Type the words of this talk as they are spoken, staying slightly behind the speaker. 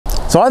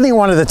So I think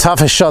one of the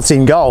toughest shots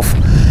in golf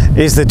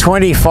is the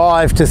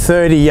 25 to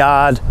 30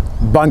 yard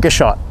bunker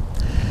shot.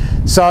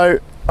 So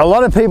a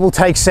lot of people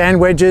take sand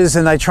wedges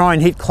and they try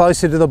and hit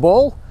closer to the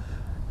ball.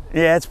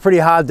 Yeah, it's pretty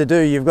hard to do.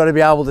 You've got to be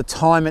able to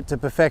time it to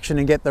perfection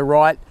and get the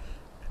right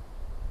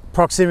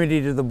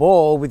proximity to the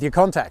ball with your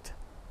contact.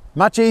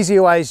 Much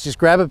easier way is just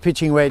grab a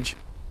pitching wedge,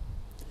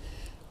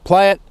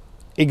 play it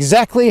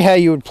exactly how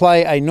you would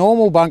play a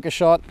normal bunker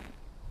shot,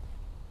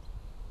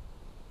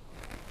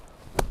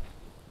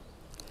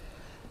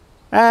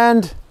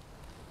 and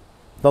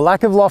the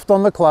lack of loft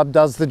on the club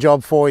does the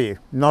job for you.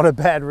 Not a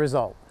bad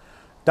result.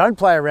 Don't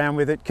play around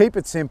with it, keep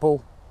it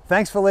simple.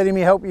 Thanks for letting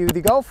me help you with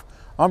your golf.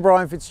 I'm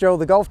Brian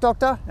Fitzgerald, the Golf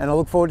Doctor, and I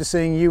look forward to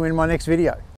seeing you in my next video.